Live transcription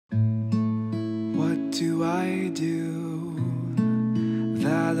do I do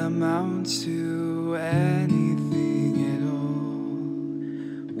that amounts to anything at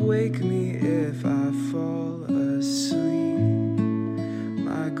all? Wake me if I fall asleep.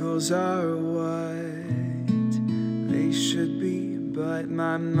 My goals are what they should be, but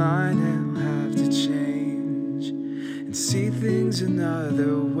my mind will have to change and see things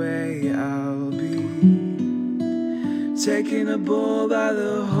another way. I'll be taking a bull by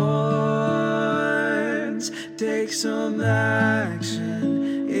the horns, take some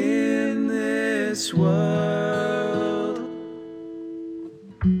action in this world,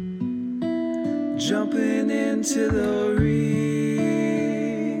 jumping into the ring,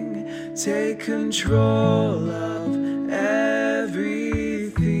 take control of everything.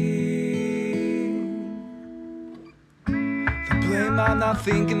 The blame, I'm not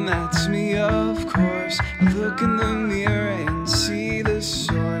thinking that's me, of course. I look in the mirror and see the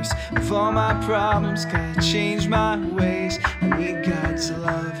source of all my problems. Gotta change my ways. I need God's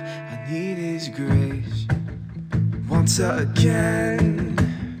love, I need His grace. Once again,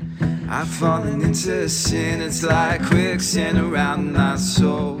 I've fallen into sin. It's like quicksand around my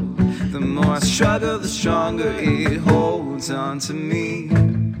soul. The more I struggle, the stronger it holds on to me.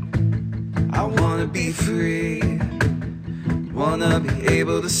 I wanna be free, wanna be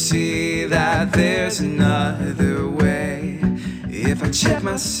able to see that there's another way. If I check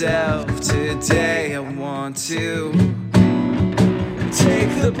myself today, I want to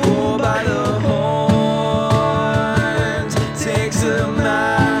take the bull by the horns, take some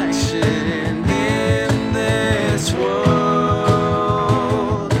action in this world,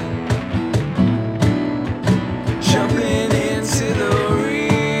 jumping into the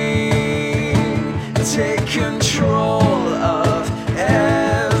ring, take control of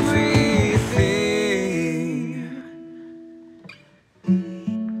everything.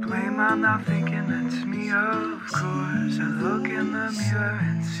 Blame, I'm not thinking that's me, of course. I look in the mirror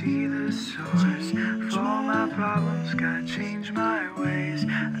and see the source of all my problems. Gotta change my ways.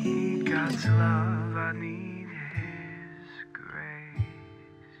 I need God's love, I need